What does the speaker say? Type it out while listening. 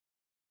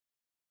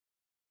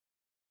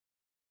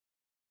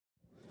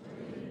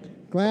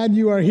Glad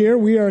you are here.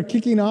 We are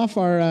kicking off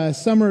our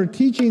summer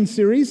teaching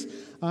series.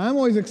 I'm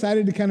always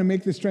excited to kind of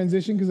make this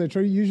transition because I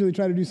usually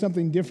try to do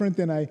something different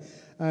than I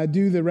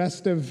do the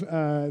rest of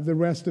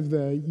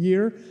the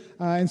year.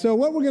 And so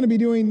what we're going to be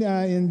doing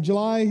in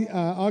July,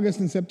 August,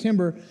 and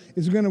September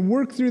is we're going to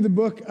work through the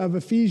book of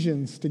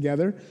Ephesians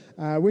together,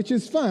 which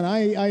is fun.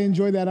 I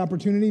enjoy that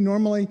opportunity.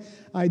 Normally,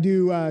 I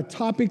do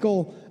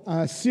topical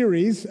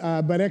series,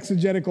 but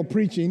exegetical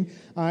preaching.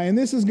 And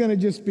this is going to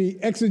just be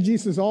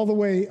exegesis all the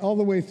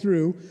way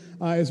through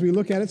as we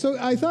look at it. So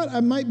I thought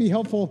it might be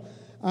helpful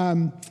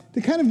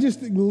to kind of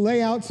just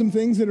lay out some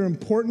things that are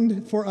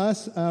important for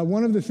us.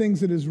 One of the things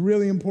that is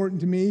really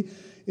important to me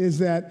is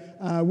that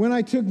when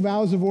I took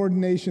vows of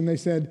ordination, they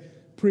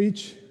said,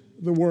 preach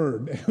the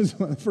word. It was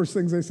one of the first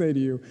things they say to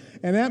you.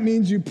 And that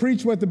means you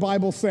preach what the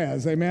Bible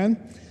says,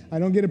 amen? I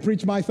don't get to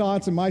preach my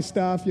thoughts and my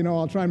stuff.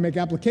 I'll try and make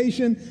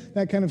application,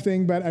 that kind of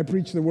thing, but I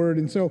preach the word.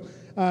 And so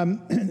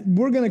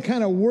we're going to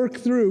kind of work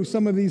through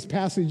some of these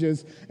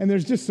passages, and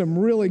there's just some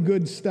really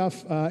good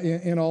stuff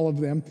in all of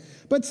them.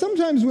 But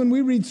sometimes when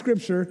we read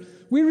Scripture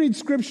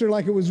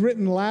like it was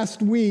written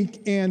last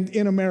week and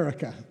in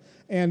America.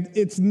 And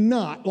it's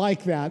not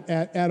like that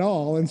at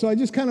all. And so I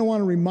just kind of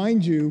want to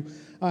remind you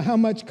how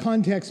much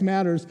context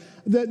matters.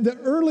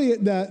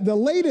 The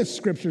latest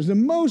scriptures, the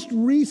most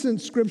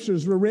recent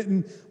scriptures were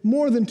written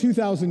more than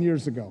 2,000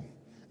 years ago.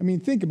 I mean,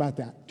 think about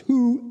that,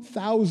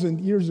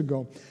 2,000 years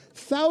ago.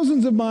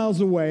 Thousands of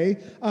miles away,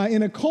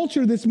 in a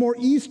culture that's more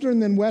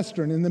Eastern than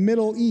Western. In the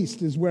Middle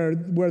East is where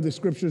the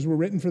scriptures were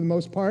written for the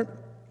most part.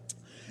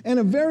 And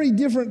a very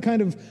different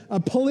kind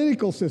of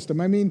political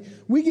system. I mean,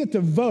 we get to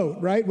vote,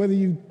 right? Whether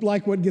you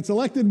like what gets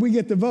elected, we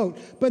get to vote.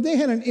 But they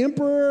had an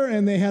emperor,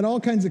 and they had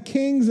all kinds of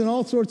kings and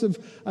all sorts of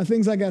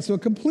things like that. So a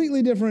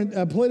completely different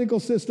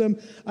political system,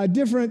 a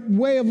different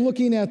way of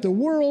looking at the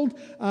world.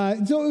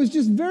 So it was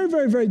just very,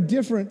 very, very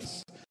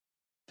different.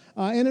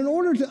 And in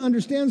order to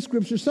understand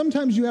Scripture,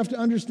 sometimes you have to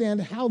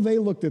understand how they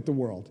looked at the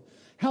world,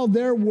 how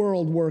their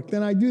world worked.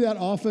 And I do that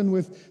often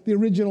with the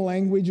original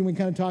language, and we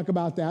kind of talk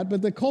about that.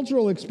 But the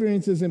cultural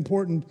experience is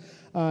important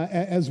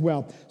as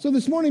well. So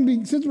this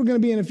morning, since we're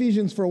going to be in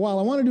Ephesians for a while,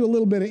 I want to do a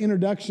little bit of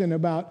introduction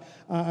about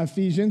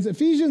Ephesians.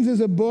 Ephesians is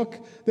a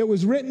book that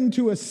was written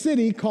to a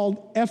city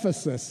called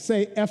Ephesus.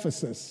 Say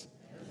Ephesus.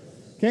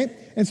 Okay,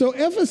 and so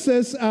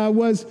Ephesus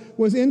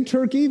was in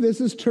Turkey. This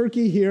is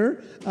Turkey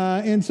here,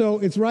 and so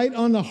it's right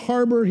on the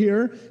harbor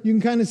here. You can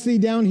kind of see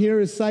down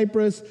here is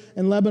Cyprus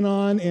and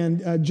Lebanon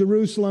and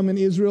Jerusalem, and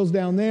Israel's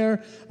down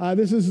there.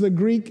 This is the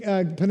Greek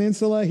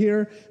peninsula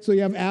here. So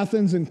you have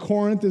Athens and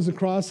Corinth is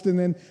across, and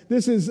then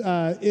this is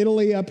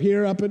Italy up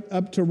here,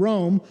 up to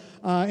Rome.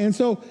 And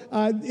so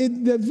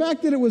the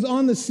fact that it was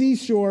on the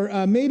seashore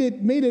made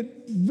it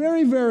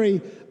very,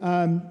 very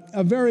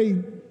a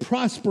very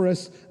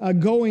prosperous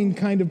going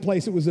kind of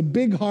place. It was a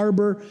big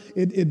harbor.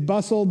 It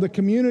bustled. The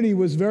community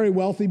was very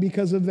wealthy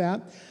because of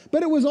that.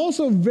 But it was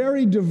also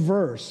very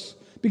diverse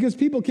because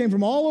people came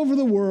from all over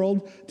the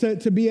world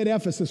to be at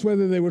Ephesus,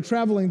 whether they were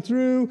traveling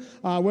through,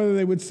 whether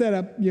they would set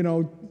up,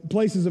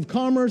 places of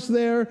commerce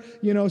there,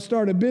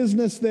 start a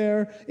business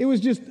there. It was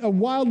just a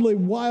wildly,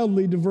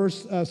 wildly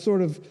diverse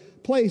sort of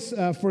place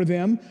for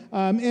them.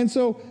 And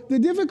so the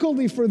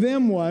difficulty for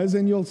them was,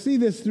 and you'll see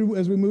this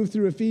as we move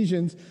through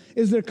Ephesians,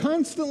 is they're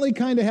constantly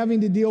kind of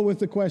having to deal with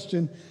the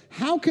question,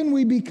 how can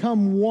we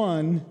become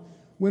one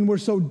when we're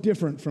so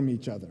different from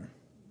each other?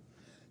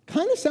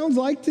 Kind of sounds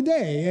like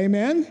today,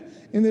 amen?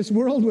 In this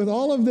world with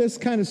all of this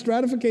kind of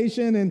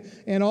stratification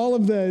and all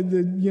of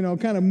the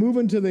kind of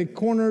moving to the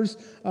corners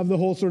of the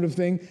whole sort of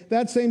thing,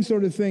 that same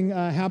sort of thing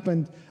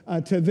happened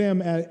to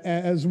them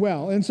as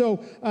well. And so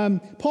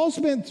Paul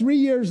spent 3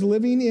 years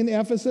living in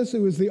Ephesus,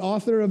 who was the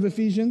author of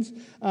Ephesians.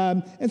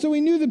 And so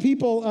he knew the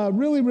people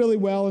really, really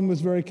well and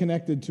was very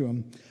connected to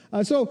them.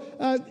 So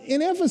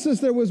in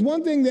Ephesus, there was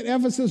one thing that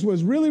Ephesus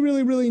was really,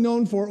 really, really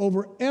known for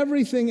over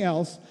everything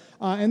else,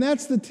 and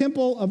that's the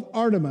temple of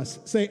Artemis.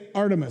 Say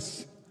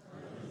Artemis.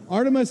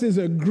 Artemis is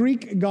a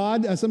Greek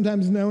god,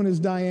 sometimes known as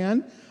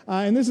Diane.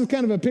 And this is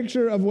kind of a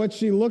picture of what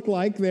she looked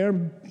like there,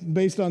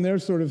 based on their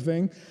sort of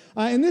thing.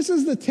 And this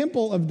is the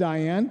temple of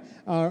Diane,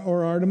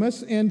 or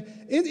Artemis. And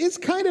it's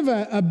kind of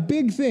a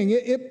big thing.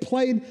 It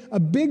played a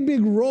big,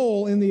 big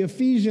role in the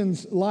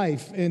Ephesians'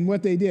 life and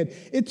what they did.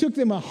 It took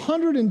them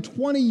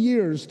 120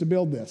 years to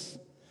build this.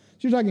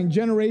 So you're talking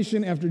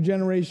generation after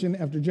generation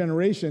after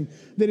generation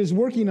that is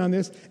working on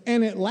this.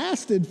 And it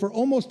lasted for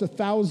almost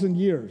 1,000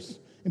 years.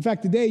 In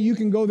fact, today you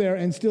can go there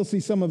and still see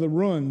some of the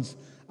ruins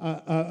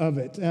of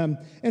it.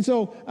 And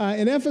so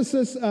in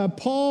Ephesus,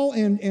 Paul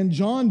and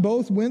John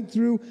both went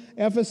through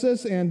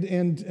Ephesus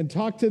and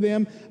talked to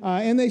them.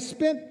 And they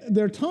spent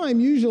their time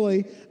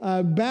usually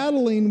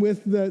battling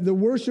with the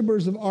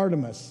worshipers of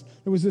Artemis.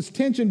 There was this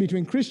tension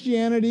between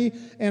Christianity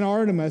and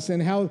Artemis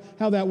and how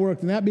that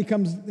worked. And that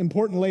becomes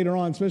important later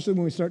on, especially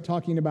when we start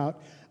talking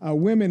about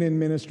women in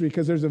ministry,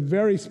 because there's a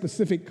very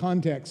specific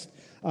context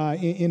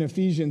in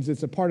Ephesians.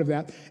 It's a part of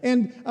that.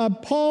 And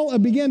Paul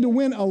began to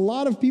win a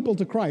lot of people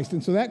to Christ.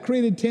 And so that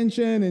created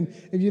tension. And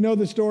if you know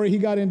the story, he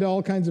got into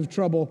all kinds of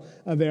trouble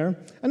there.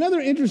 Another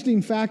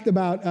interesting fact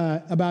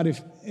about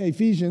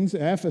Ephesians,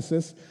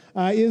 Ephesus,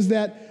 is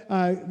that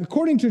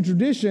according to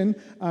tradition,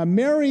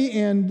 Mary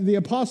and the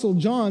Apostle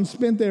John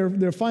spent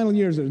their final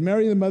years there.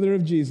 Mary, the mother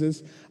of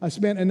Jesus,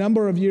 spent a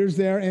number of years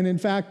there. And in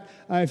fact,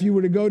 if you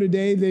were to go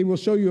today, they will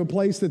show you a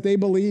place that they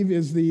believe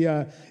is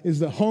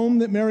the home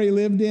that Mary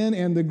lived in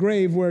and the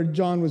grave where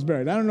John was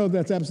buried. I don't know if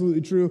that's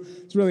absolutely true.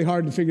 It's really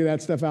hard to figure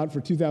that stuff out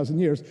for 2,000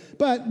 years.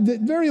 But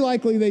very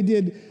likely they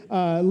did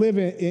live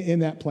in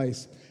that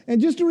place.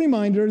 And just a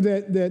reminder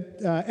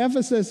that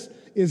Ephesus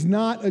is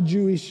not a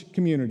Jewish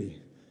community.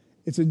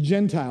 It's a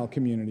Gentile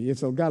community.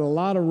 It's got a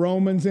lot of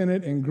Romans in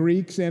it and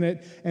Greeks in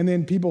it, and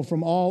then people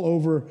from all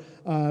over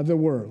the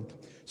world.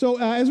 So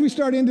as we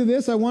start into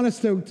this, I want us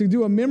to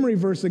do a memory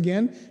verse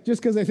again,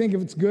 just because I think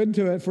it's good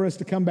for us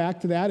to come back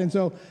to that. And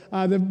so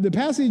the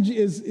passage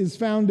is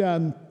found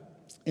in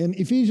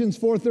Ephesians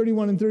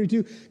 4:31 and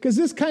 32, because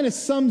this kind of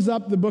sums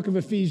up the book of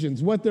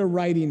Ephesians, what they're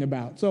writing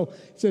about. So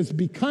it says,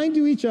 "Be kind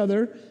to each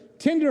other,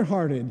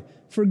 tender-hearted,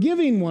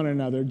 forgiving one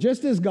another,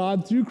 just as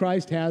God through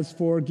Christ has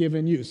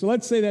forgiven you." So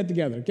let's say that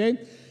together, okay?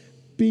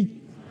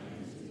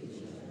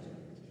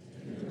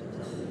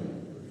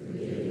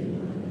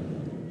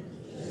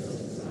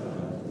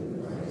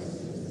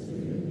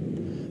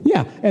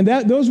 Yeah, and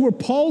those were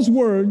Paul's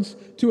words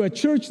to a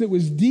church that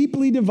was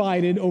deeply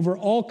divided over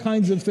all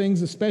kinds of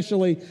things,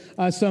 especially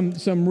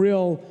some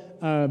real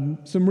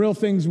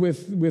things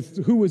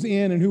with who was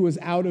in and who was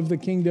out of the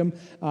kingdom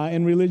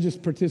and religious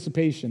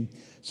participation.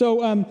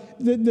 So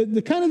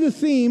the kind of the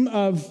theme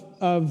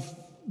of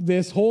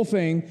this whole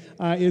thing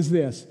is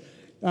this: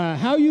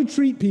 how you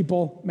treat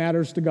people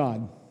matters to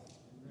God.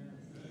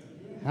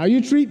 How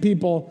you treat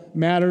people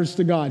matters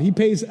to God. He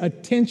pays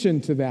attention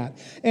to that.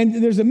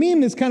 And there's a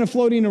meme that's kind of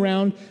floating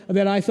around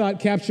that I thought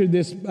captured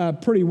this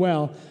pretty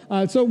well.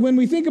 So when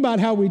we think about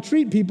how we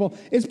treat people,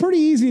 it's pretty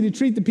easy to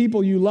treat the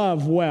people you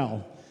love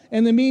well.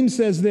 And the meme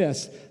says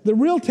this: the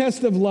real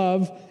test of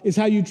love is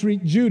how you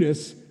treat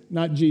Judas,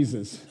 not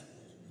Jesus.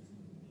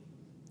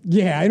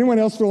 Yeah, anyone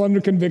else feel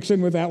under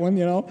conviction with that one,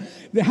 you know?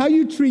 How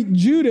you treat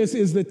Judas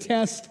is the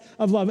test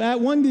of love.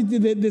 That one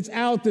that's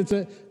out,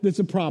 that's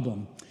a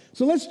problem.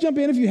 So let's jump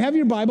in. If you have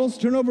your Bibles,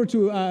 turn over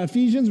to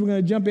Ephesians. We're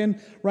going to jump in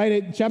right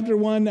at chapter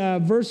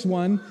 1, verse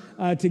 1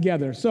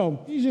 together. So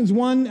Ephesians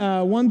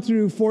 1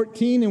 through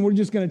 14, and we're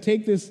just going to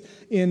take this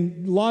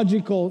in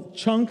logical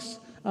chunks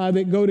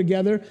that go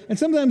together. And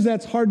sometimes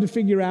that's hard to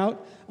figure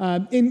out.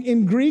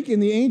 In Greek, in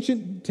the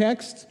ancient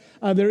texts,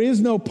 there is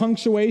no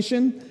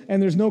punctuation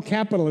and there's no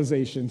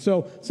capitalization.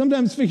 So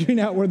sometimes figuring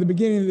out where the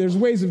beginning, there's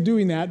ways of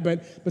doing that,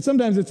 but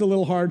sometimes it's a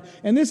little hard.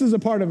 And this is a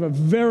part of a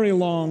very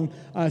long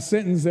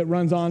sentence that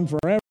runs on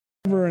forever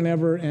and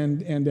ever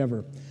and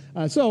ever.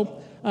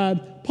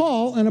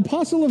 Paul, an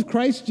apostle of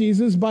Christ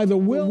Jesus by the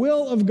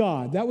will of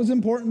God. That was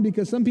important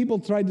because some people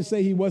tried to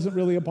say he wasn't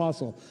really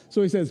apostle.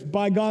 So he says,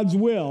 by God's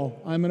will,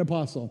 I'm an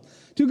apostle.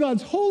 To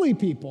God's holy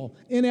people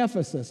in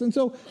Ephesus. And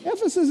so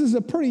Ephesus is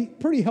a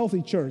pretty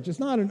healthy church. It's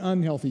not an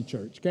unhealthy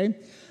church, okay?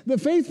 The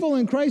faithful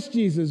in Christ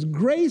Jesus,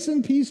 grace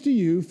and peace to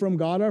you from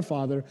God our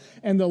Father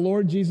and the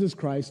Lord Jesus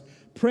Christ.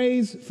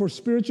 Praise for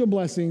spiritual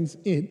blessings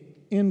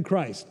in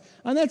Christ.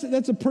 And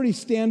that's a pretty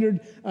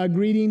standard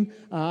greeting.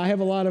 I have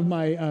a lot of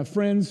my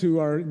friends who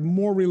are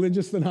more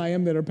religious than I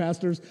am that are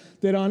pastors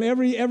that on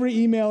every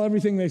email,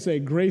 everything they say,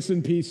 grace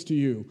and peace to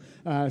you.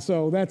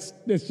 So that's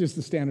just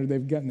the standard.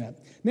 They've gotten that.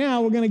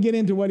 Now we're going to get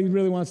into what he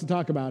really wants to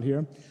talk about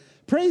here.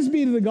 Praise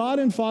be to the God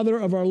and Father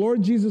of our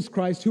Lord Jesus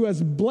Christ, who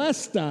has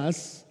blessed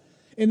us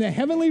in the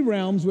heavenly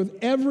realms with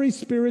every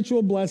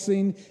spiritual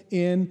blessing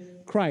in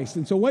Christ.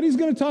 And so what he's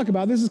going to talk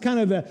about, this is kind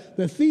of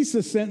the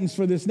thesis sentence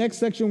for this next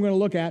section we're going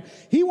to look at.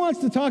 He wants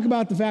to talk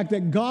about the fact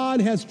that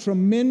God has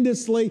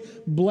tremendously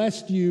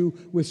blessed you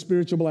with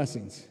spiritual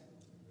blessings.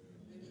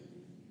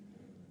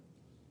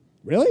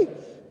 Really?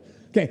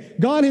 Okay,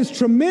 God has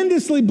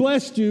tremendously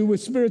blessed you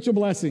with spiritual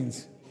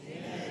blessings.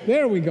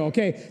 There we go.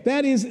 Okay,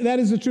 that is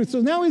the truth.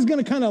 So now he's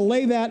going to kind of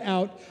lay that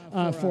out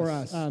for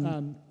us.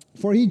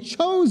 For he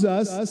chose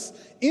us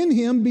in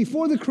him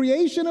before the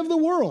creation of the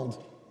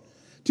world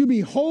to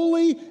be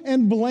holy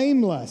and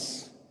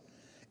blameless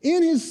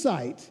in his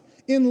sight.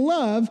 In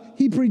love,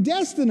 he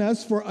predestined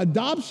us for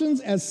adoptions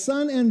as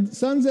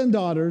sons and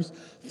daughters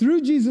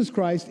through Jesus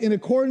Christ in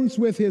accordance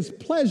with his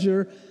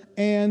pleasure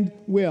and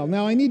will.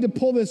 Now, I need to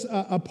pull this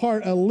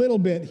apart a little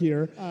bit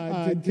here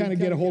to kind of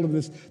get a hold of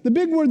this. The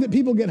big word that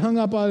people get hung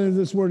up on in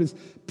this word is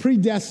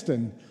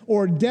predestined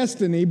or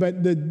destiny,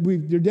 but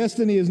your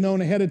destiny is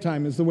known ahead of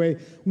time is the way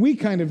we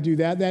kind of do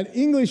that. That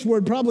English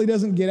word probably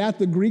doesn't get at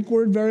the Greek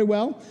word very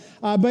well,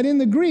 but in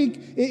the Greek,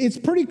 it's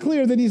pretty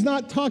clear that he's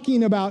not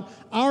talking about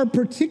our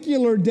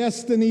particular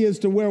destiny as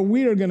to where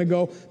we are going to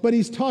go, but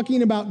he's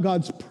talking about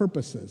God's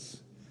purposes.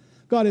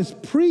 God has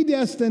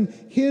predestined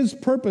his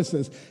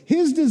purposes.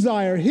 His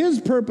desire,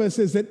 his purpose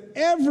is that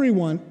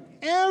everyone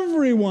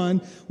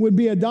would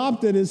be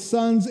adopted as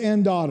sons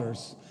and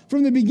daughters.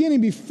 From the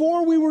beginning,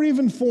 before we were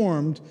even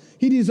formed,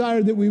 he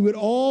desired that we would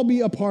all be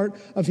a part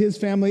of his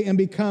family and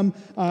become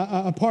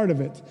a part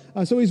of it.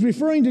 So he's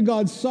referring to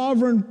God's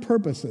sovereign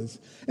purposes.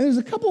 And there's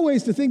a couple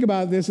ways to think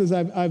about this as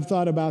I've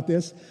thought about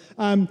this.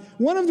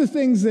 One of the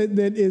things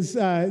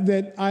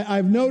that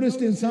I've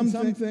noticed in some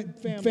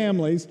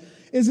families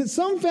is that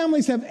some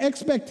families have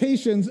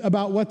expectations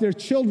about what their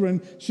children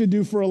should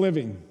do for a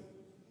living.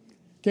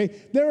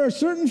 Okay, there are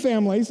certain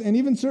families and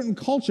even certain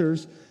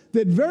cultures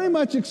that very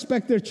much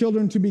expect their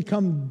children to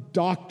become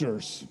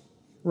doctors,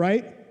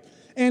 right?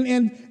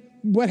 And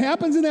what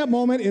happens in that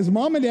moment is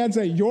mom and dad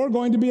say, you're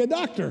going to be a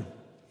doctor.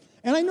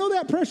 And I know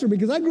that pressure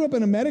because I grew up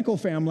in a medical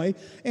family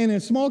and in a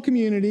small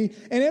community,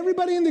 and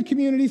everybody in the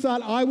community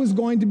thought I was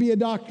going to be a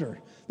doctor.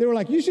 They were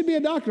like, you should be a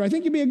doctor. I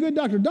think you'd be a good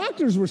doctor.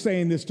 Doctors were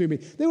saying this to me.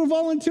 They were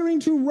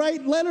volunteering to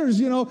write letters,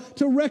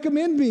 to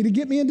recommend me, to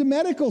get me into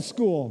medical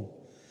school.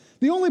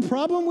 The only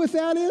problem with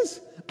that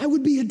is I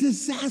would be a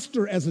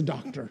disaster as a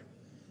doctor.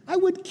 I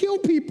would kill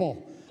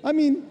people. I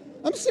mean,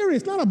 I'm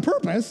serious, not on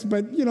purpose,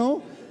 but,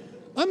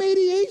 I'm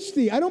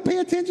ADHD. I don't pay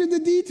attention to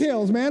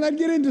details, man. I'd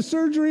get into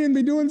surgery and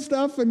be doing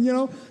stuff and,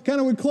 kind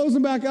of would close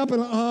them back up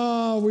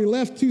and, we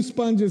left 2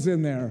 sponges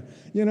in there.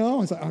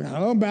 It's like,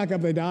 I'm back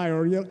up, they die.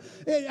 Or,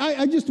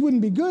 I just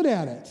wouldn't be good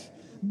at it.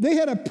 They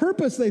had a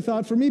purpose, they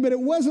thought, for me, but it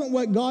wasn't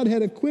what God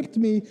had equipped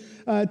me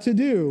to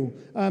do.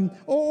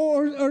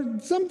 Or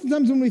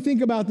sometimes when we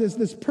think about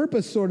this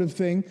purpose sort of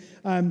thing,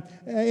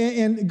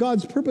 and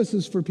God's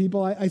purposes for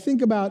people, I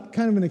think about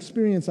kind of an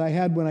experience I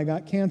had when I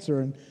got cancer.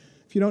 And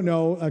if you don't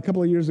know, a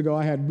couple of years ago,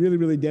 I had really,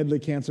 really deadly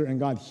cancer, and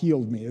God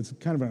healed me. It's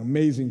kind of an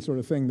amazing sort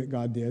of thing that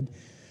God did.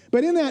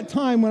 But in that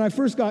time, when I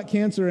first got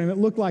cancer, and it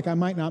looked like I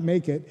might not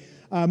make it,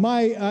 I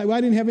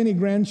didn't have any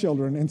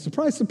grandchildren, and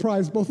surprise,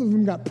 surprise, both of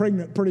them got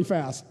pregnant pretty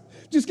fast.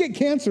 Just get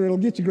cancer, it'll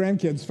get you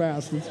grandkids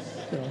fast.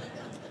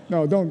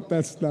 No, don't,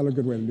 that's not a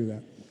good way to do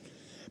that.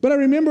 But I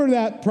remember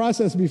that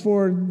process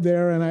before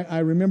there, and I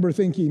remember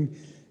thinking,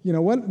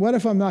 what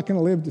if I'm not going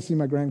to live to see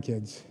my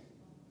grandkids?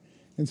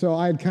 And so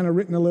I had kind of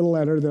written a little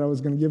letter that I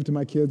was going to give to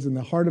my kids, and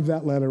the heart of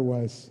that letter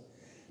was,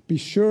 be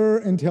sure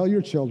and tell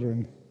your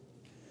children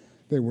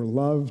they were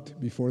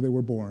loved before they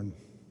were born.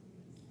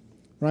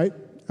 Right?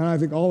 And I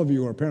think all of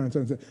you are parents,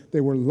 they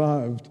were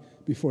loved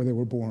before they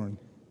were born.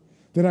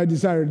 That I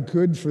desired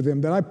good for them,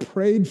 that I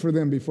prayed for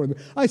them before them.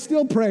 I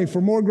still pray for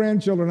more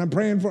grandchildren. I'm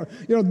praying for,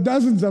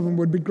 dozens of them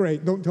would be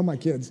great. Don't tell my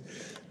kids.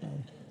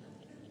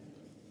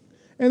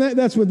 And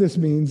that's what this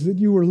means, that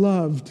you were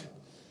loved.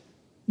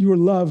 You were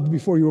loved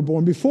before you were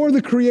born. Before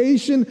the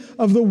creation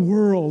of the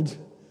world,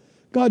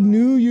 God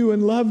knew you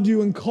and loved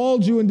you and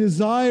called you and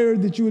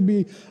desired that you would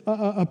be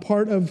a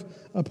part of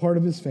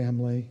his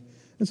family.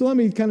 And so let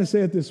me kind of say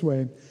it this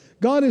way.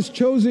 God has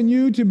chosen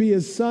you to be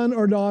his son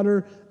or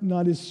daughter,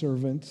 not his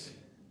servant.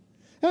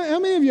 How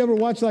many of you ever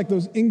watch like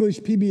those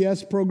English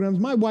PBS programs?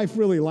 My wife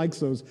really likes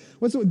those.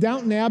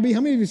 Downton Abbey?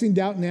 How many of you seen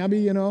Downton Abbey,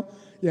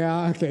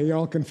 Yeah, okay, you're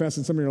all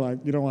confessing. Some of you are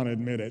like, you don't want to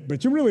admit it,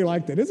 but you really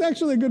liked it. It's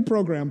actually a good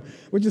program,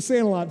 which is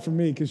saying a lot for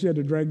me because she had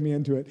to drag me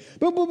into it.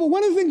 But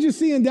one of the things you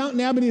see in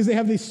Downton Abbey is they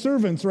have these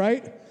servants,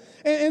 right?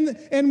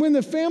 And when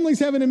the family's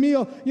having a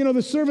meal,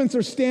 the servants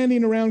are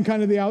standing around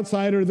kind of the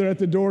outside, or they're at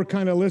the door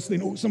kind of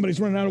listening. Oh, somebody's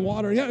running out of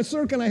water. Yeah,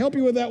 sir, can I help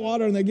you with that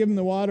water? And they give them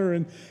the water.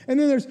 And then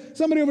there's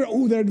somebody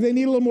over, they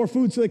need a little more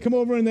food. So they come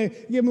over and they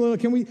give them a little,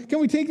 can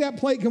we take that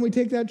plate? Can we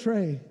take that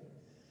tray?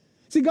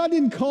 See, God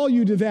didn't call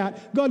you to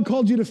that. God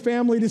called you to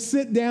family, to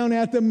sit down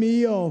at the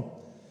meal.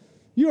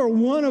 You are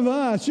one of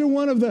us. You're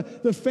one of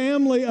the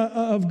family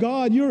of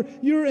God.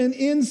 You're an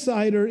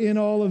insider in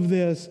all of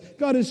this.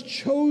 God has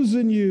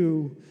chosen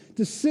you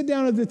to sit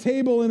down at the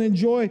table and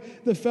enjoy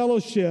the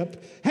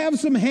fellowship. Have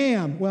some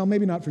ham. Well,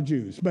 maybe not for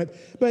Jews, but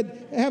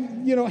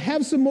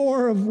have some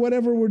more of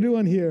whatever we're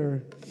doing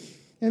here.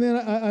 And then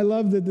I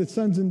love that the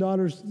sons and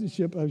daughters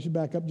ship. I should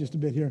back up just a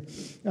bit here.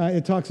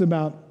 It talks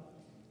about.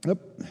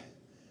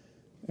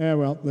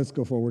 Let's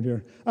go forward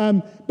here.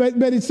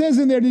 But it says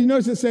in there, did you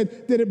notice it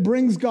said that it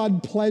brings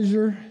God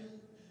pleasure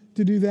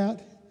to do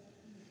that?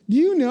 Do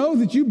you know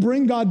that you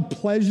bring God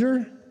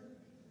pleasure?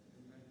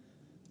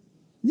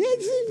 Yeah,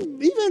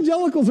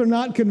 evangelicals are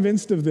not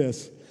convinced of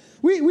this.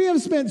 We have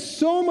spent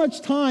so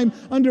much time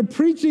under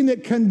preaching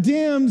that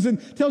condemns and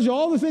tells you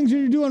all the things that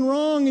you're doing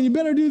wrong and you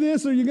better do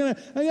this or you're going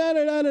to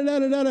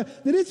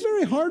that it's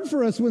very hard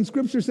for us when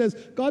Scripture says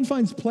God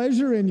finds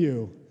pleasure in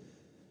you.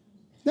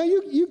 Now,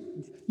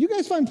 you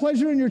guys find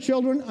pleasure in your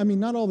children? I mean,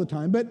 not all the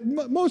time, but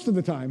most of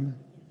the time.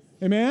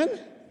 Amen?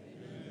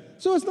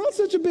 So it's not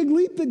such a big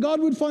leap that God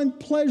would find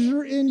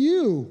pleasure in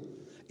you,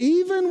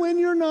 even when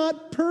you're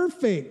not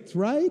perfect,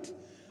 right?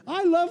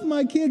 I love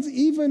my kids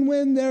even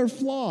when they're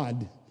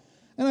flawed,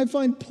 and I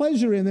find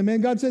pleasure in them.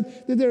 And God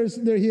said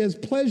that He has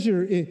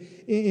pleasure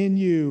in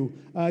you.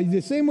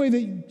 The same way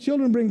that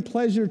children bring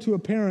pleasure to a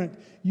parent,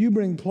 you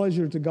bring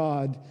pleasure to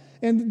God.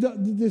 And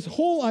this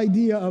whole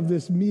idea of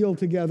this meal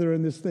together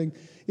and this thing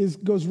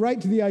goes right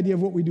to the idea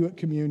of what we do at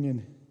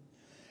communion.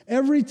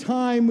 Every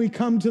time we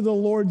come to the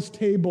Lord's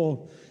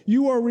table,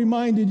 you are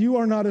reminded you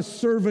are not a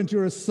servant,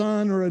 you're a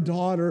son or a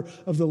daughter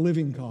of the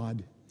living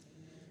God.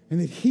 And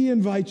that He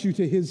invites you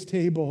to His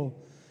table.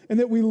 And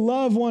that we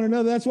love one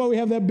another. That's why we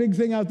have that big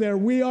thing out there.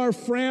 We are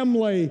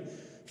family.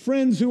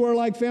 Friends who are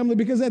like family.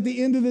 Because at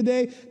the end of the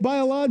day,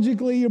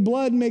 biologically, your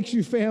blood makes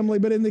you family.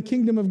 But in the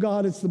kingdom of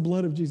God, it's the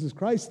blood of Jesus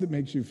Christ that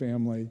makes you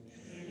family.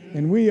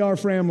 And we are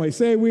family.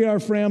 Say, we are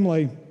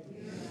family.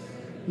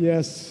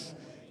 Yes.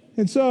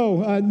 And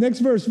so, next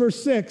verse,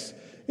 verse 6.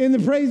 In the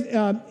praise,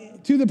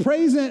 to the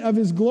praise of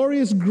His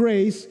glorious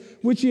grace,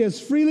 which He has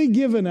freely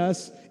given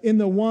us in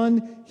the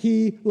one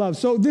He loves.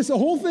 So this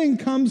whole thing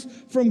comes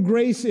from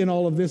grace in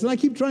all of this. And I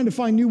keep trying to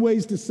find new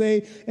ways to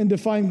say and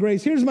define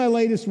grace. Here's my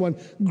latest one.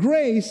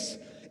 Grace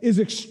is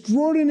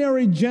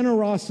extraordinary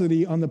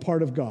generosity on the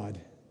part of God.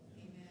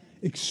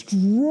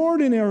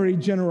 Extraordinary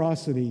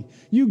generosity.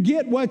 You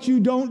get what you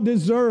don't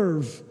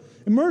deserve.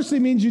 And mercy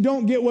means you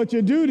don't get what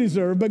you do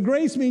deserve, but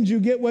grace means you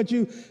get what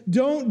you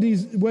don't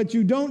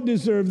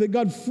deserve, that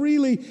God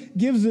freely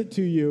gives it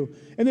to you.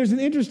 And there's an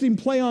interesting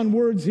play on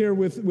words here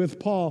with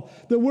Paul.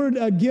 The word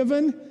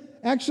given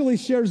actually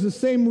shares the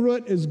same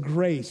root as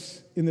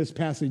grace in this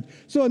passage.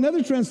 So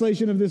another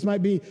translation of this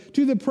might be,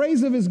 to the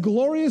praise of His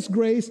glorious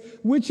grace,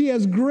 which He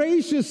has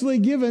graciously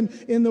given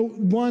in the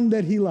one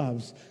that He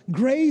loves.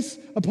 Grace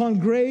upon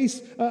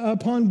grace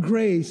upon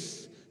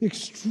grace.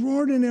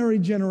 Extraordinary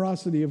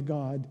generosity of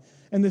God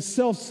and the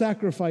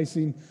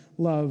self-sacrificing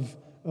love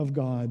of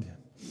God.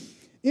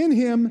 In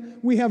Him,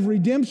 we have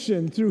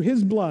redemption through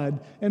His blood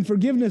and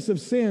forgiveness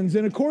of sins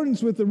in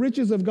accordance with the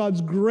riches of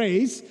God's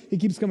grace, He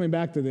keeps coming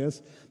back to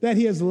this, that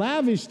He has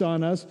lavished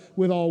on us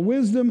with all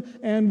wisdom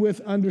and with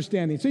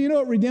understanding. So you know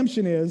what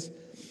redemption is?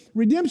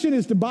 Redemption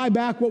is to buy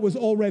back what was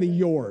already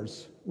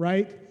yours,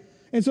 right?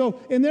 And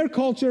so in their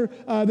culture,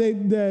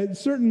 the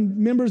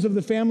certain members of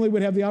the family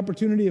would have the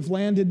opportunity, if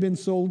land had been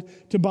sold,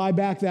 to buy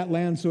back that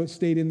land so it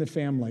stayed in the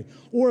family.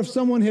 Or if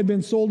someone had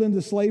been sold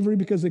into slavery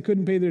because they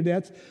couldn't pay their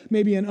debts,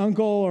 maybe an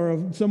uncle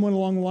or someone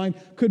along the line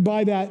could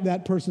buy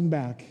that person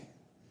back.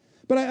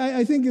 But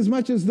I think as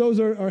much as those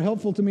are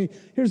helpful to me,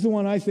 here's the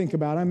one I think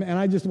about. And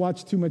I just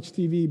watched too much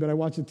TV, but I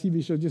watched a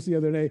TV show just the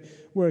other day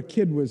where a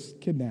kid was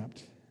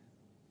kidnapped.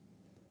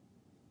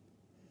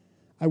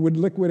 I would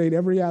liquidate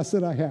every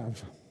asset I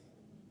have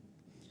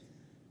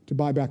to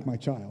buy back my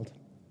child.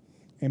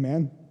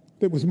 Amen?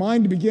 It was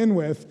mine to begin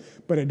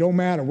with, but it don't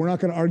matter. We're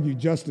not going to argue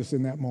justice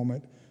in that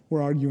moment.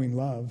 We're arguing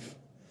love.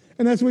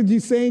 And that's what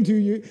He's saying to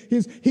you.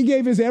 He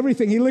gave His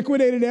everything. He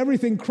liquidated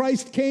everything.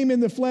 Christ came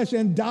in the flesh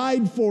and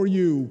died for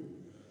you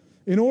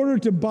in order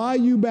to buy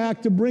you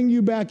back, to bring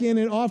you back in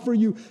and offer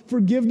you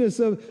forgiveness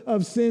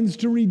of sins,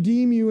 to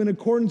redeem you in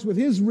accordance with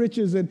His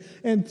riches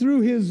and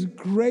through His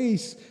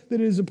grace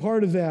that is a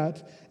part of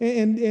that.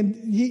 And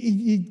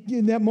he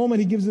in that moment,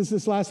 He gives us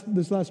this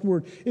last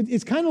word.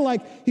 It's kind of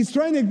like He's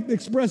trying to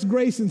express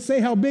grace and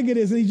say how big it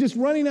is, and He's just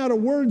running out of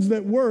words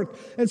that work.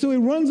 And so He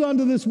runs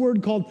onto this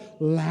word called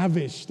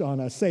lavished on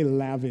us. Say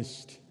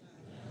lavished.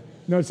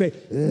 No, say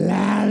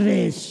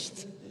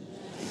lavished.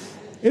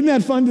 Isn't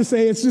that fun to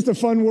say? It's just a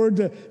fun word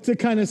to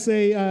kind of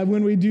say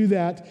when we do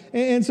that.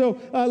 And so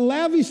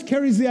lavish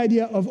carries the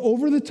idea of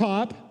over the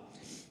top,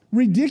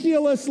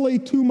 ridiculously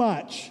too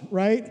much,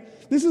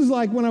 right? This is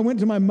like when I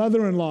went to my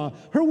mother-in-law.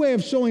 Her way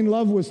of showing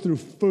love was through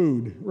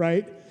food,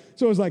 right?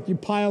 So it was like you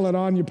pile it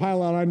on,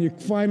 you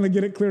finally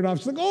get it cleared off.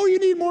 She's like, oh, you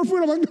need more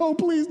food? I'm like, no,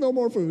 please, no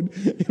more food.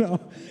 You know,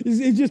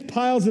 it just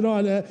piles it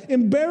on.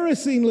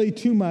 Embarrassingly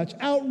too much,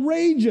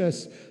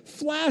 outrageous,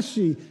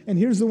 flashy, and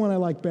here's the one I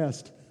like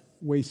best.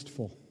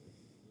 Wasteful.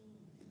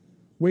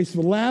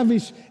 Wasteful.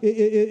 Lavish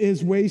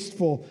is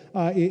wasteful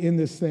in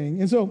this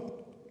thing. And so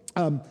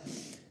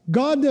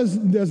God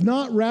does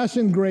not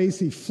ration grace.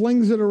 He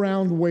flings it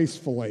around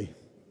wastefully.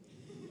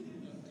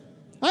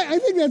 I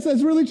think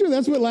that's really true.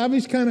 That's what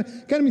lavish kind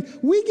of means.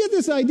 We get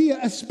this idea,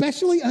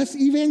 especially us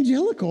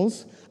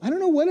evangelicals. I don't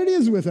know what it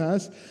is with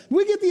us.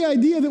 We get the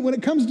idea that when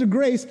it comes to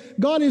grace,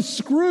 God is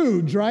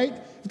Scrooge, right?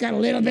 He's got a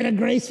little bit of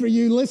grace for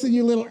you. Listen,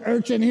 you little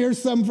urchin,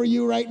 here's some for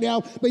you right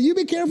now. But you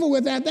be careful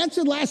with that. That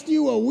should last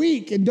you a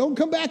week. And don't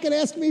come back and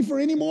ask me for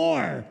any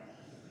more.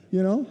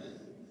 You know?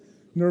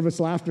 Nervous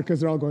laughter because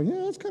they're all going,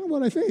 yeah, that's kind of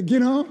what I think, you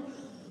know?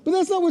 But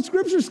that's not what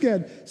Scripture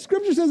said.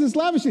 Scripture says it's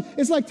lavish.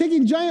 It's like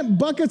taking giant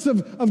buckets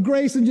of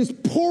grace and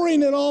just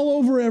pouring it all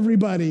over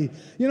everybody.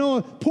 You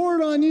know, pour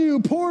it on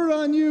you, pour it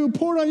on you,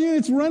 pour it on you.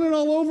 It's running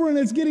all over and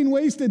it's getting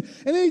wasted.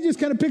 And then He just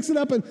kind of picks it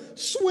up and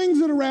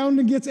swings it around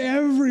and gets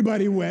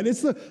everybody wet.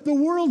 It's the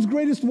world's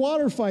greatest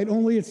water fight,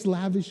 only it's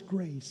lavish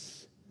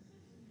grace.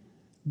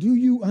 Do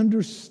you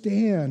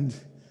understand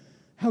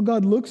how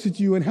God looks at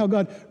you and how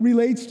God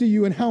relates to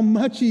you and how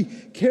much He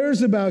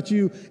cares about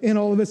you in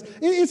all of this?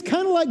 It's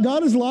kind of like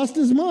God has lost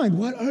His mind.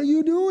 What are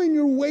you doing?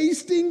 You're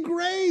wasting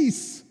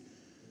grace.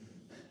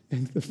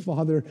 And the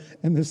Father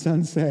and the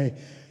Son say,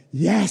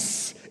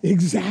 yes,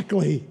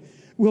 exactly.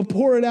 We'll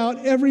pour it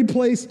out every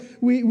place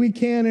we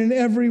can in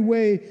every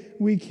way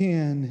we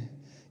can.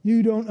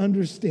 You don't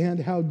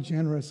understand how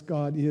generous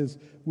God is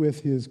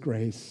with His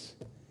grace.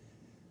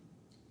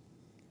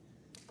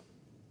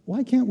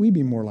 Why can't we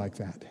be more like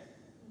that?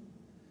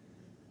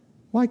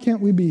 Why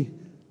can't we be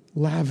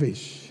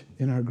lavish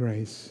in our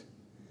grace?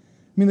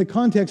 I mean, the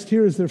context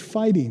here is they're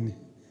fighting.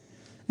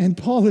 And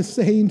Paul is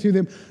saying to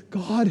them,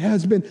 God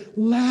has been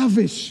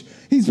lavish.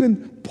 He's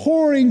been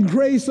pouring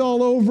grace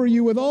all over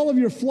you with all of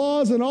your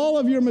flaws and all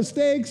of your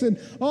mistakes and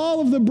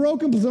all of the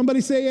broken. Somebody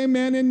say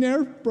amen in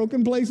there,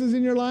 broken places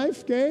in your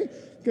life, okay?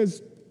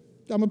 Because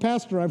I'm a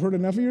pastor. I've heard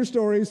enough of your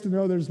stories to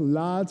know there's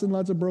lots and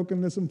lots of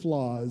brokenness and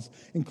flaws,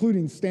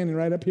 including standing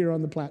right up here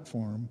on the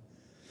platform.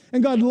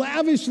 And God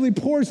lavishly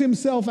pours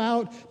himself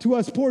out to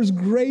us, pours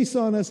grace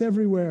on us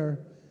everywhere.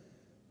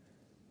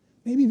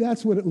 Maybe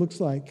that's what it looks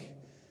like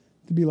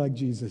to be like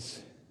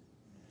Jesus,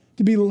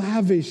 to be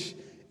lavish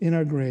in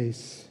our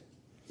grace.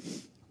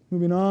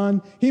 Moving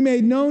on, he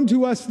made known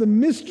to us the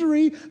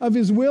mystery of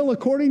his will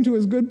according to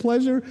his good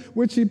pleasure,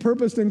 which he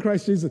purposed in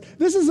Christ Jesus.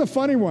 This is a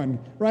funny one,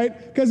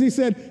 right? Because he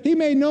said, he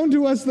made known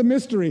to us the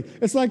mystery.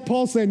 It's like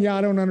Paul saying, yeah,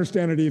 I don't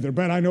understand it either,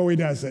 but I know he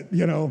does it,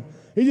 you know.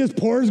 He just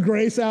pours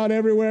grace out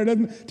everywhere.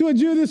 To a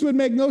Jew, this would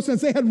make no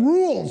sense. They had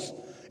rules.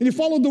 And you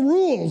followed the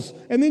rules,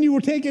 and then you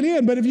were taken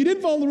in. But if you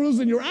didn't follow the rules,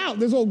 then you're out.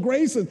 This whole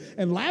grace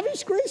and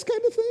lavish grace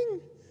kind of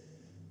thing.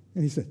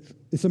 And he said,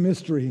 it's a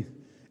mystery.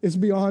 It's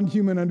beyond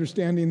human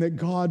understanding that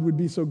God would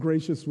be so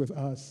gracious with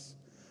us.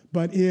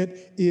 But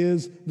it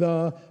is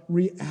the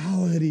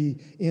reality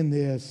in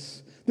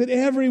this, that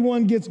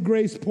everyone gets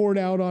grace poured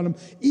out on them,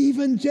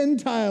 even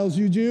Gentiles,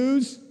 you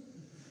Jews,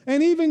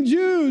 and even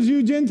Jews,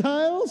 you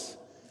Gentiles.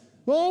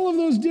 All of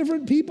those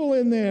different people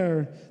in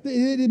there.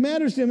 It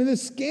matters to them. And the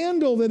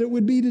scandal that it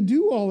would be to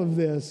do all of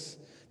this.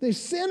 They're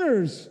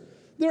sinners.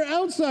 They're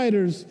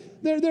outsiders.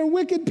 They're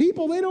wicked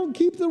people. They don't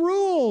keep the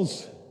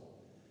rules.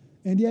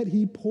 And yet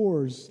he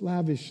pours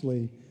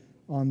lavishly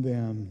on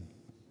them.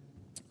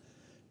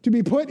 To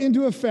be put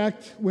into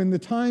effect when the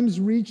times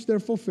reach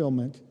their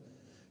fulfillment,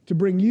 to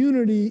bring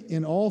unity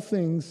in all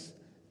things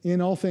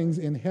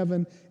in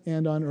heaven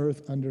and on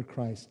earth under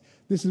Christ.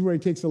 This is where he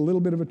takes a little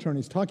bit of a turn.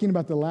 He's talking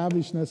about the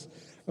lavishness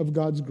of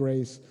God's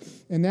grace.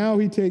 And now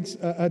he takes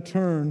a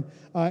turn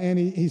and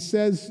he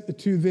says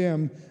to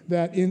them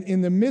that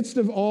in the midst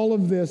of all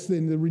of this,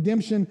 in the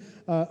redemption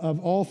of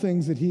all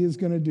things that he is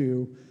going to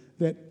do,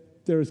 that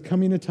there is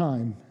coming a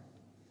time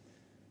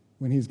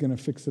when he's going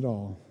to fix it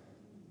all.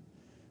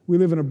 We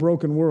live in a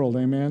broken world,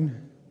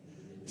 amen?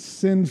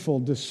 Sinful,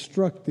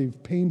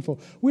 destructive,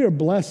 painful. We are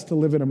blessed to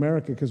live in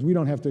America because we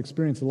don't have to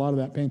experience a lot of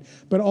that pain.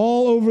 But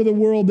all over the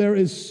world, there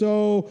is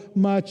so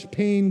much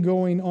pain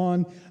going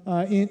on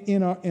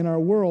in our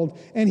world.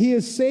 And he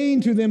is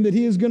saying to them that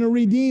he is going to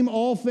redeem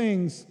all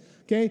things,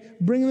 okay?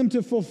 Bring them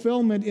to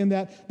fulfillment in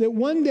that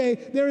one day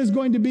there is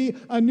going to be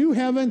a new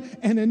heaven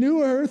and a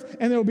new earth,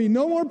 and there will be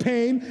no more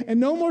pain and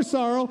no more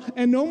sorrow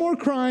and no more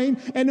crying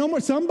and no more.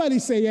 Somebody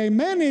say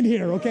amen in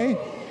here, okay?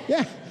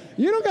 Yeah.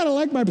 You don't got to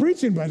like my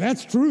preaching, but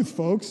that's truth,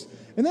 folks.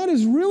 And that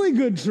is really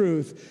good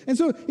truth. And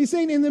so he's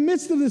saying in the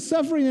midst of the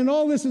suffering and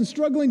all this and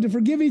struggling to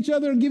forgive each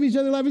other and give each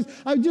other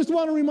life, I just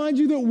want to remind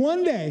you that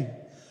one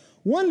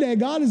day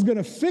God is going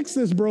to fix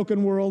this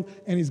broken world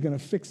and he's going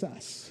to fix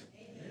us.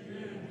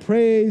 Amen.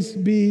 Praise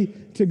be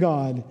to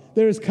God.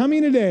 There is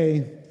coming a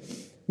day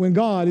when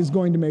God is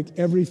going to make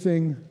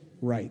everything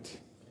right.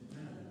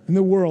 In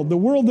the world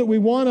that we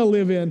want to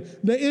live in,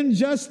 the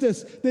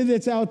injustice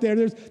that's out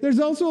there. There's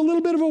also a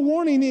little bit of a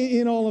warning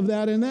in all of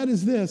that, and that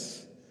is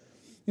this.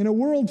 In a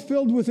world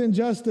filled with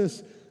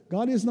injustice,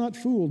 God is not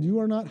fooled. You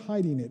are not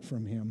hiding it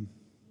from him.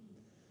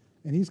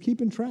 And he's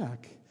keeping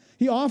track.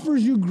 He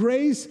offers you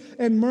grace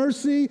and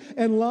mercy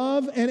and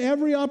love and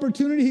every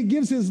opportunity. He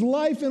gives his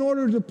life in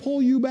order to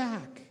pull you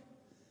back.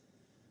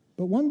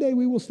 But one day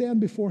we will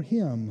stand before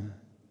him,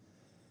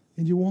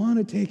 and you want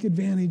to take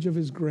advantage of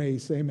his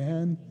grace,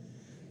 amen?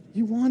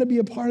 You want to be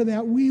a part of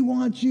that. We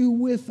want you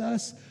with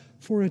us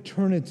for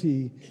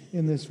eternity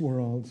in this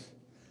world.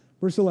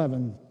 Verse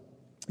 11,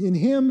 in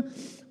him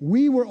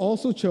we were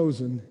also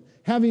chosen,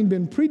 having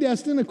been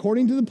predestined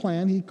according to the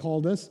plan he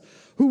called us,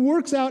 who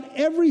works out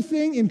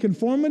everything in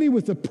conformity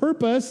with the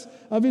purpose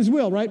of his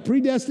will, right?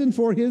 Predestined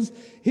for his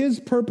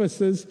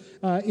purposes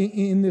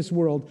in this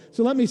world.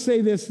 So let me say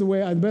this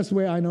the best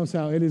way I know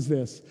how. It is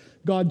this.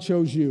 God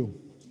chose you.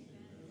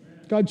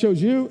 God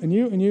chose you and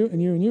you and you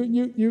and you and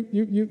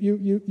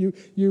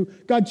you.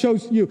 God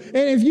chose you. And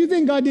if you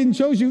think God didn't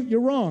choose you,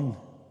 you're wrong.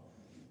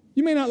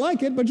 You may not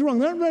like it, but you're wrong.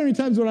 There aren't very many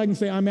times when I can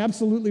say I'm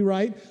absolutely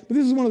right, but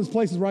this is one of those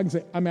places where I can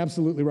say I'm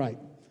absolutely right.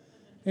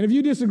 And if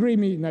you disagree with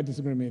me, not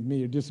disagreeing with me,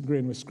 you're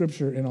disagreeing with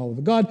Scripture and all of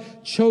it. God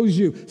chose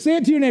you. Say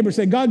it to your neighbor.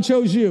 Say, God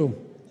chose you.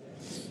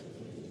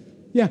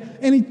 Yeah,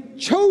 and he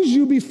chose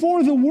you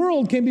before the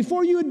world came,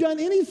 before you had done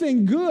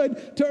anything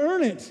good to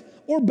earn it,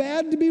 or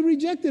bad to be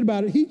rejected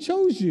about it. He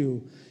chose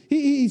you.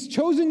 He's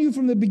chosen you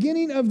from the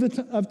beginning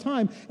of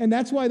time, and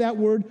that's why that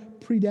word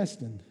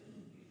predestined.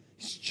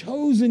 He's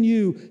chosen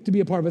you to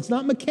be a part of it. It's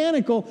not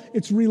mechanical,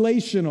 it's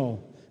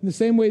relational. In the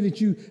same way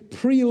that you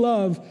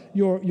pre-love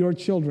your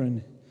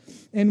children.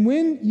 And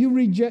when you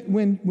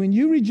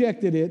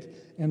rejected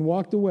it and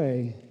walked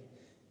away,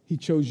 he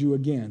chose you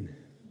again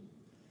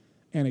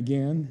and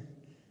again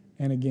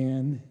and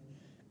again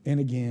and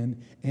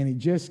again, and he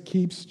just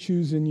keeps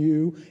choosing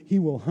you. He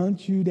will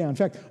hunt you down. In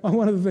fact,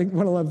 one of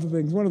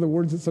the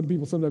words that some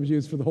people sometimes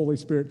use for the Holy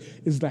Spirit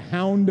is the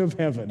hound of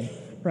heaven,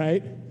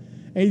 right?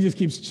 And he just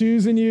keeps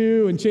choosing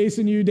you and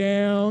chasing you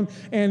down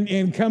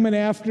and coming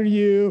after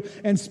you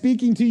and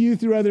speaking to you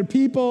through other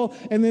people.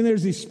 And then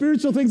there's these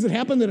spiritual things that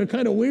happen that are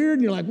kind of weird.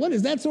 And you're like, what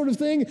is that sort of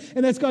thing?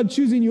 And that's God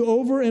choosing you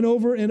over and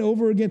over and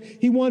over again.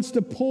 He wants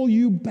to pull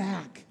you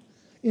back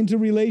into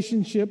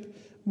relationship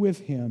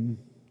with him.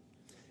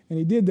 And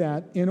he did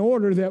that in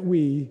order that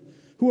we,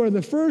 who are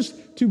the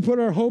first to put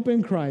our hope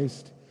in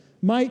Christ,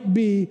 might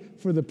be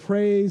for the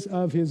praise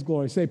of his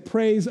glory. Say,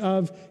 praise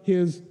of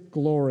his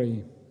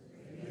glory.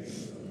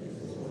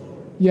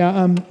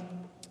 Yeah,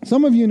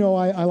 some of you know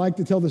I like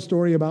to tell the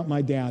story about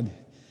my dad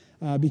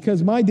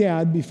because my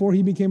dad, before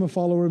he became a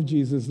follower of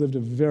Jesus, lived a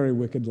very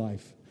wicked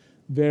life.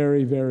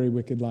 Very, very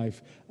wicked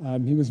life.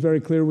 He was very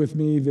clear with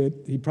me that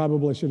he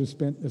probably should have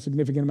spent a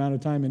significant amount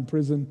of time in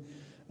prison.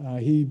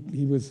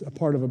 He was a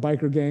part of a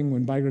biker gang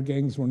when biker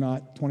gangs were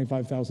not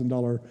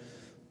 $25,000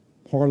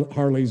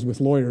 Harleys with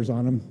lawyers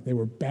on them. They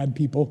were bad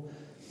people.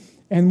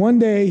 And one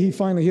day he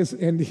finally,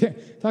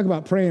 talk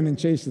about praying and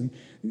chasing.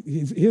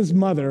 His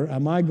mother,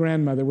 my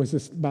grandmother, was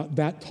just about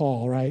that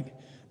tall, right?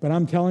 But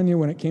I'm telling you,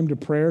 when it came to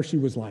prayer, she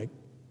was like,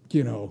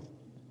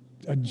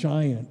 a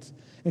giant.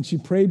 And she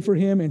prayed for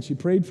him, and she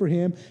prayed for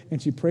him,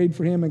 and she prayed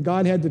for him, and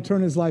God had to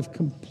turn his life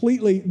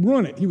completely,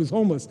 ruin it. He was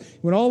homeless. He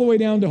went all the way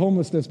down to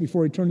homelessness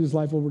before he turned his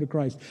life over to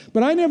Christ.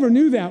 But I never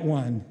knew that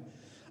one.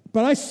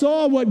 But I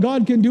saw what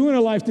God can do in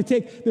a life to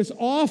take this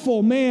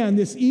awful man,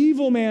 this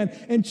evil man,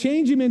 and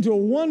change him into a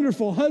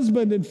wonderful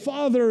husband and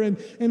father and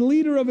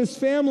leader of his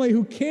family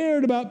who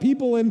cared about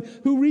people and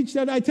who reached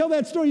out. I tell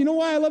that story. You know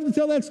why I love to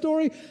tell that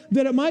story?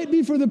 That it might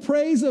be for the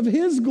praise of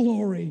his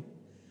glory.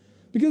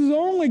 Because it's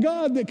only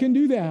God that can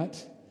do that.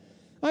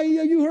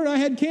 You heard I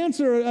had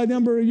cancer a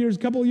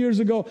couple of years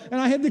ago, and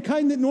I had the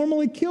kind that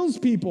normally kills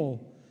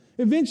people.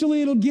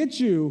 Eventually it'll get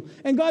you.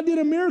 And God did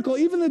a miracle.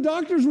 Even the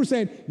doctors were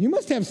saying, you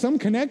must have some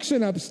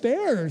connection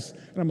upstairs.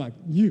 And I'm like,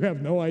 you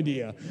have no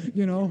idea,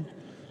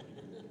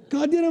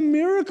 God did a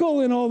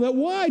miracle in all that.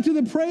 Why? To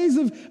the praise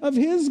of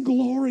his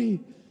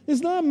glory.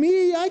 It's not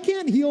me. I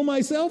can't heal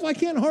myself. I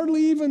can't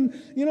hardly even,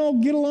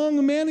 get along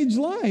and manage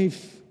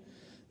life.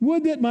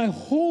 Would that my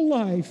whole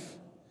life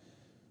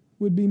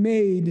would be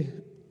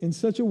made in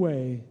such a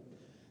way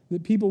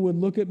that people would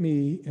look at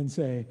me and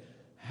say,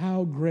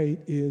 how great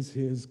is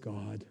his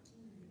God?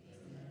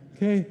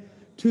 Okay?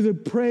 To the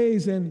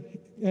praise and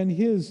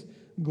his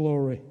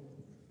glory.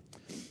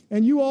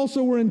 And you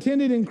also were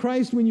intended in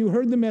Christ when you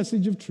heard the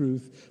message of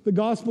truth, the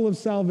gospel of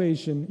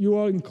salvation. You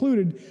are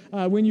included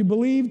when you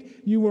believed.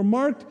 You were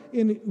marked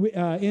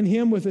in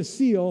him with a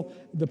seal,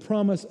 the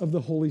promise of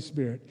the Holy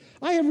Spirit.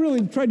 I have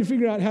really tried to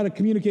figure out how to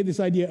communicate this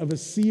idea of a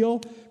seal,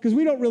 because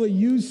we don't really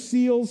use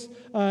seals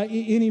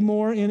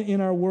anymore in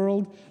our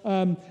world.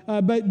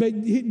 But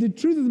the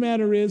truth of the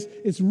matter is,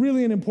 it's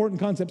really an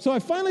important concept. So I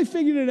finally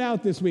figured it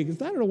out this week. I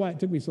don't know why it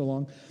took me so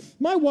long.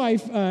 My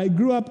wife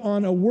grew up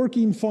on a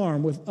working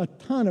farm with a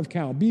ton of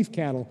beef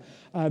cattle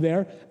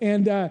there.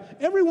 And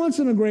every once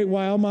in a great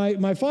while,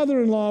 my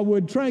father-in-law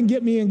would try and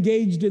get me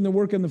engaged in the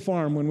work on the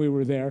farm when we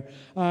were there.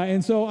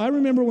 And so I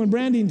remember when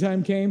branding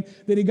time came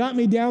that he got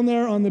me down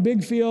there on the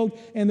big field,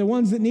 and the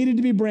ones that needed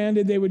to be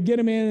branded, they would get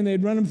them in and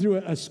they'd run them through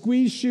a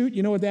squeeze chute.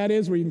 You know what that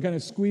is, where you can kind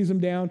of squeeze them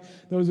down?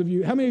 Those of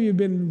you, how many of you have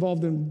been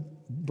involved in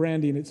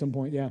branding at some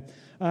point? Yeah.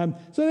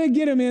 So they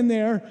get them in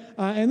there,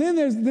 and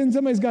then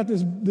somebody's got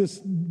this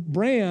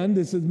brand,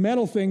 this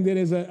metal thing that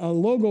is a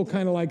logo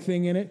kind of like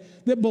thing in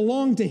it that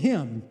belonged to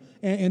him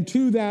and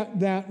to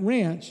that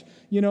ranch,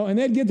 and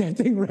they'd get that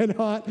thing red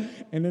hot,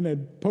 and then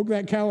they'd poke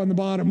that cow in the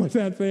bottom with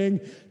that thing.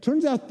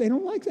 Turns out they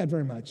don't like that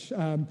very much,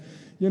 and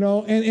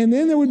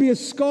then there would be a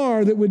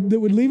scar that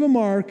would leave a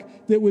mark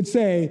that would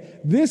say,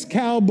 this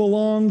cow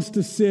belongs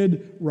to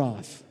Sid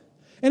Roth.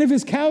 And if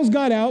his cows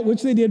got out,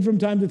 which they did from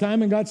time to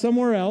time and got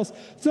somewhere else,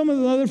 some of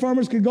the other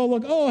farmers could go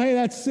look, oh, hey,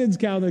 that's Sid's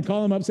cow. They'd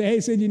call him up, say, hey,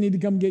 Sid, you need to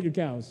come get your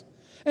cows.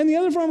 And the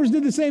other farmers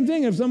did the same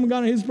thing. If someone got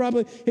on his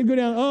property, he'd go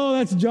down, oh,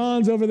 that's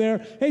John's over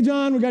there. Hey,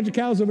 John, we got your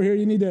cows over here.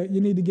 You need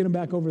to get them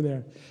back over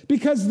there.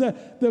 Because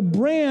the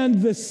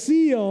brand, the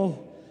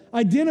seal,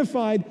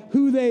 identified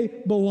who they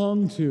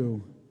belonged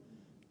to.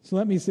 So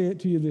let me say it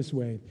to you this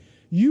way.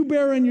 You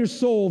bear in your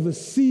soul the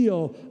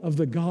seal of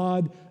the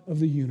God of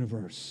the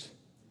universe.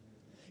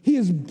 He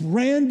has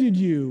branded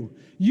you.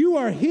 You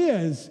are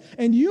his.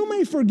 And you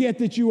may forget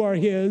that you are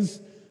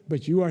his,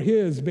 but you are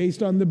his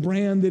based on the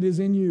brand that is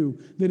in you,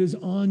 that is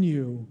on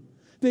you.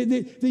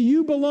 That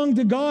you belong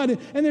to God,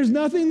 and there's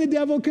nothing the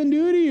devil can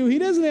do to you. He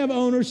doesn't have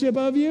ownership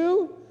of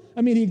you.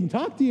 I mean, he can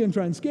talk to you and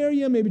try and scare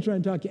you, maybe try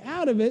and talk you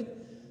out of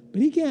it,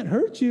 but he can't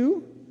hurt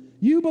you.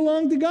 You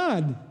belong to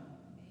God.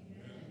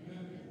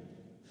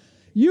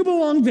 You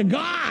belong to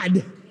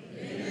God.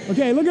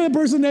 Okay, look at the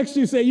person next to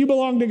you, say, you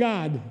belong to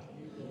God.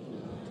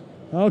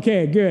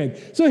 Okay,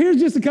 good. So here's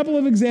just a couple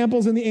of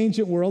examples in the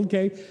ancient world,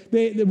 okay?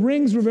 The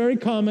rings were very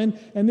common,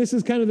 and this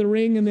is kind of the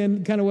ring and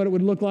then kind of what it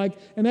would look like.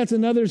 And that's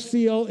another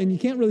seal, and you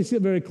can't really see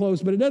it very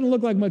close, but it doesn't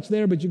look like much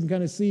there, but you can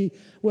kind of see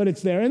what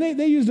it's there. And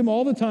they used them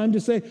all the time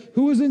to say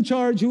who was in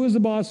charge, who was the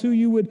boss, who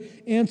you would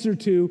answer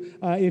to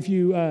if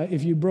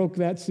you broke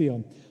that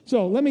seal.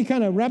 So let me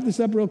kind of wrap this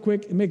up real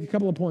quick and make a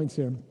couple of points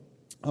here.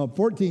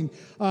 14,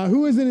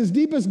 who is in his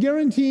deepest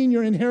guaranteeing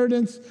your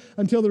inheritance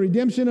until the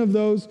redemption of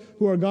those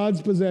who are God's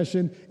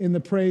possession in the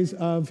praise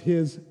of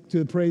his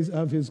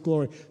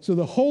glory. So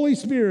the Holy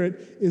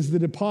Spirit is the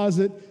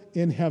deposit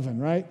in heaven,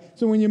 right?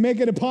 So when you make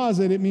a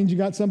deposit, it means you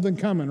got something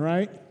coming,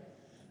 right?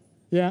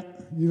 Yeah,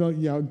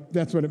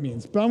 that's what it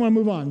means. But I want to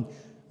move on.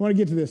 I want to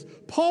get to this.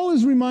 Paul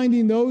is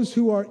reminding those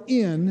who are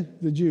in,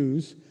 the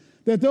Jews,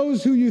 that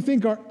those who you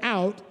think are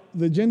out,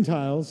 the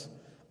Gentiles,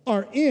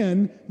 are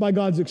in by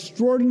God's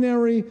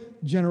extraordinary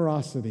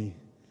generosity,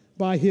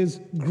 by his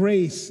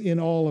grace in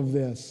all of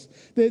this.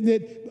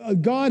 That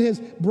God has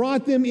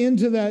brought them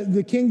into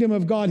the kingdom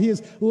of God. He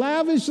has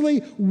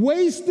lavishly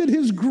wasted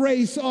his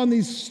grace on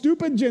these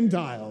stupid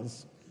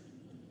Gentiles.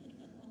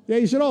 Yeah,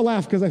 you should all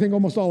laugh because I think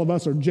almost all of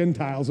us are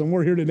Gentiles and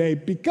we're here today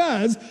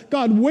because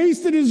God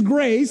wasted his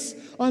grace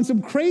on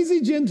some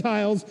crazy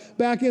Gentiles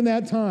back in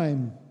that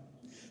time.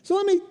 So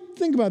let me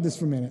think about this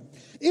for a minute.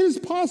 It is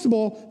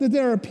possible that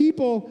there are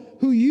people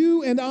who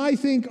you and I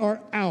think are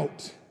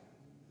out,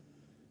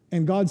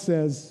 and God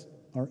says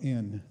are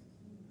in.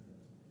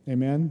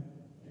 Amen?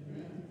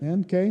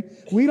 Amen? Okay?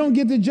 We don't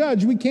get to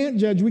judge. We can't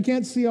judge. We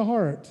can't see a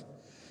heart.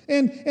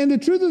 And the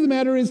truth of the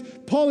matter is,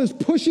 Paul is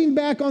pushing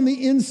back on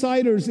the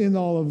insiders in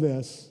all of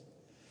this.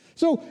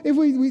 So if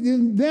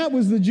that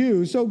was the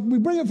Jews. So we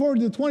bring it forward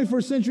to the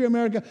 21st century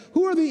America.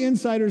 Who are the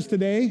insiders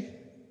today?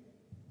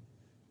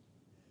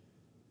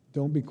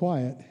 Don't be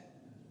quiet.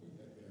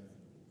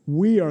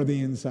 We are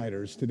the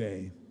insiders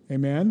today.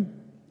 Amen?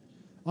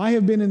 I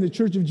have been in the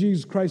Church of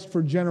Jesus Christ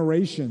for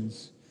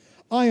generations.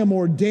 I am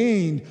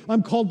ordained.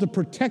 I'm called to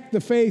protect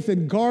the faith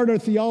and guard our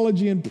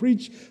theology and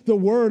preach the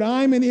word.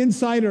 I'm an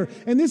insider.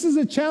 And this is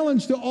a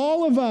challenge to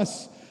all of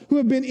us who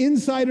have been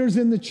insiders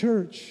in the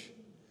church.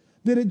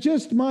 That it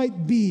just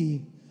might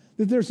be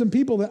that there's some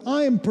people that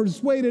I am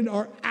persuaded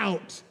are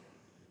out.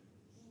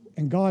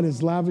 And God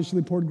has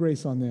lavishly poured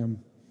grace on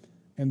them.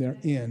 And they're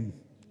in.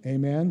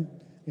 Amen?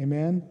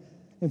 Amen?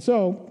 And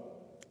so,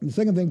 the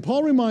second thing,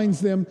 Paul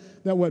reminds them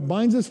that what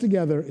binds us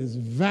together is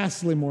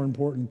vastly more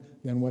important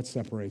than what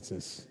separates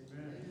us.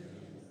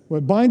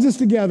 What binds us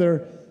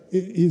together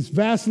is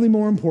vastly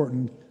more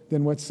important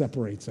than what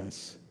separates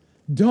us.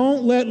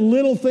 Don't let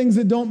little things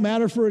that don't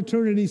matter for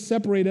eternity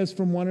separate us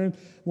from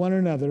one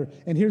another.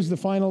 And here's the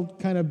final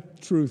kind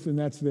of truth, and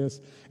that's this.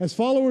 As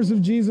followers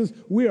of Jesus,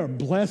 we are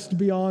blessed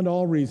beyond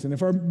all reason.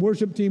 If our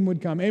worship team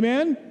would come.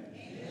 Amen?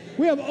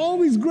 We have all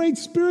these great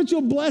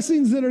spiritual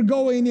blessings that are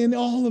going in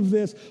all of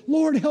this.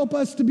 Lord, help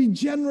us to be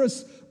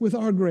generous with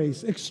our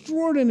grace,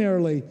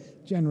 extraordinarily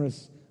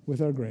generous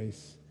with our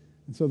grace.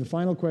 And so the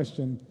final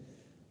question,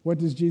 what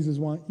does Jesus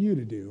want you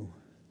to do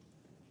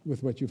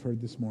with what you've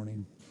heard this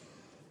morning?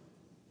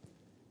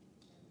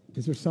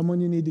 Is there someone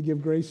you need to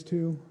give grace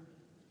to?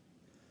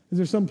 Is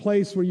there some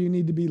place where you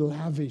need to be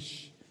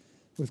lavish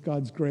with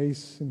God's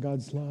grace and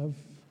God's love?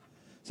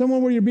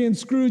 Someone where you're being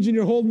Scrooge and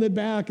you're holding it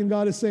back and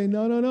God is saying,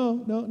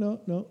 no.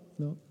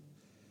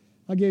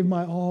 I gave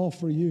my all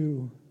for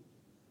you.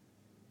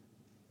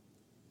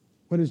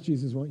 What does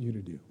Jesus want you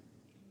to do?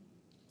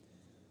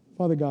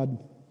 Father God,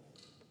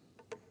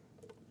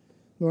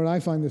 Lord, I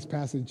find this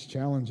passage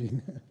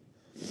challenging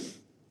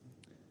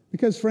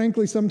because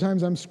frankly,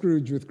 sometimes I'm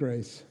Scrooge with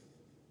grace.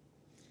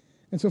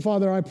 And so,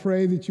 Father, I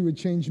pray that you would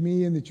change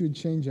me and that you would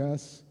change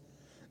us.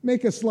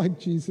 Make us like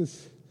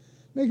Jesus.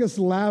 Make us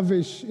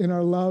lavish in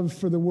our love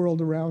for the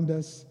world around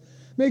us.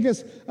 Make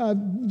us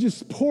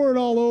just pour it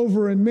all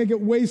over and make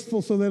it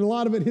wasteful so that a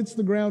lot of it hits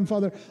the ground,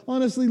 Father.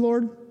 Honestly,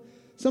 Lord,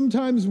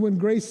 sometimes when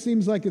grace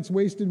seems like it's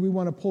wasted, we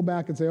want to pull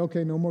back and say,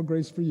 okay, no more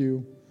grace for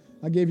you.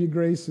 I gave you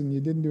grace and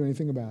you didn't do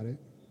anything about it.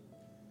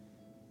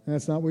 And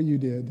that's not what you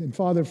did. And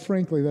Father,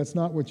 frankly, that's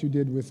not what you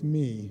did with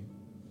me.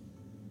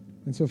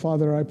 And so,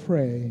 Father, I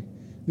pray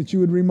that you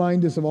would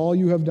remind us of all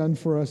you have done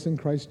for us in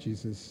Christ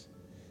Jesus,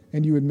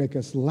 and you would make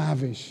us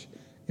lavish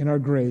in our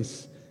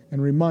grace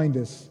and remind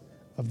us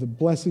of the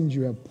blessings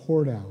you have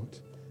poured out.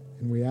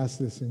 And we ask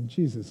this in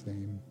Jesus'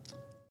 name.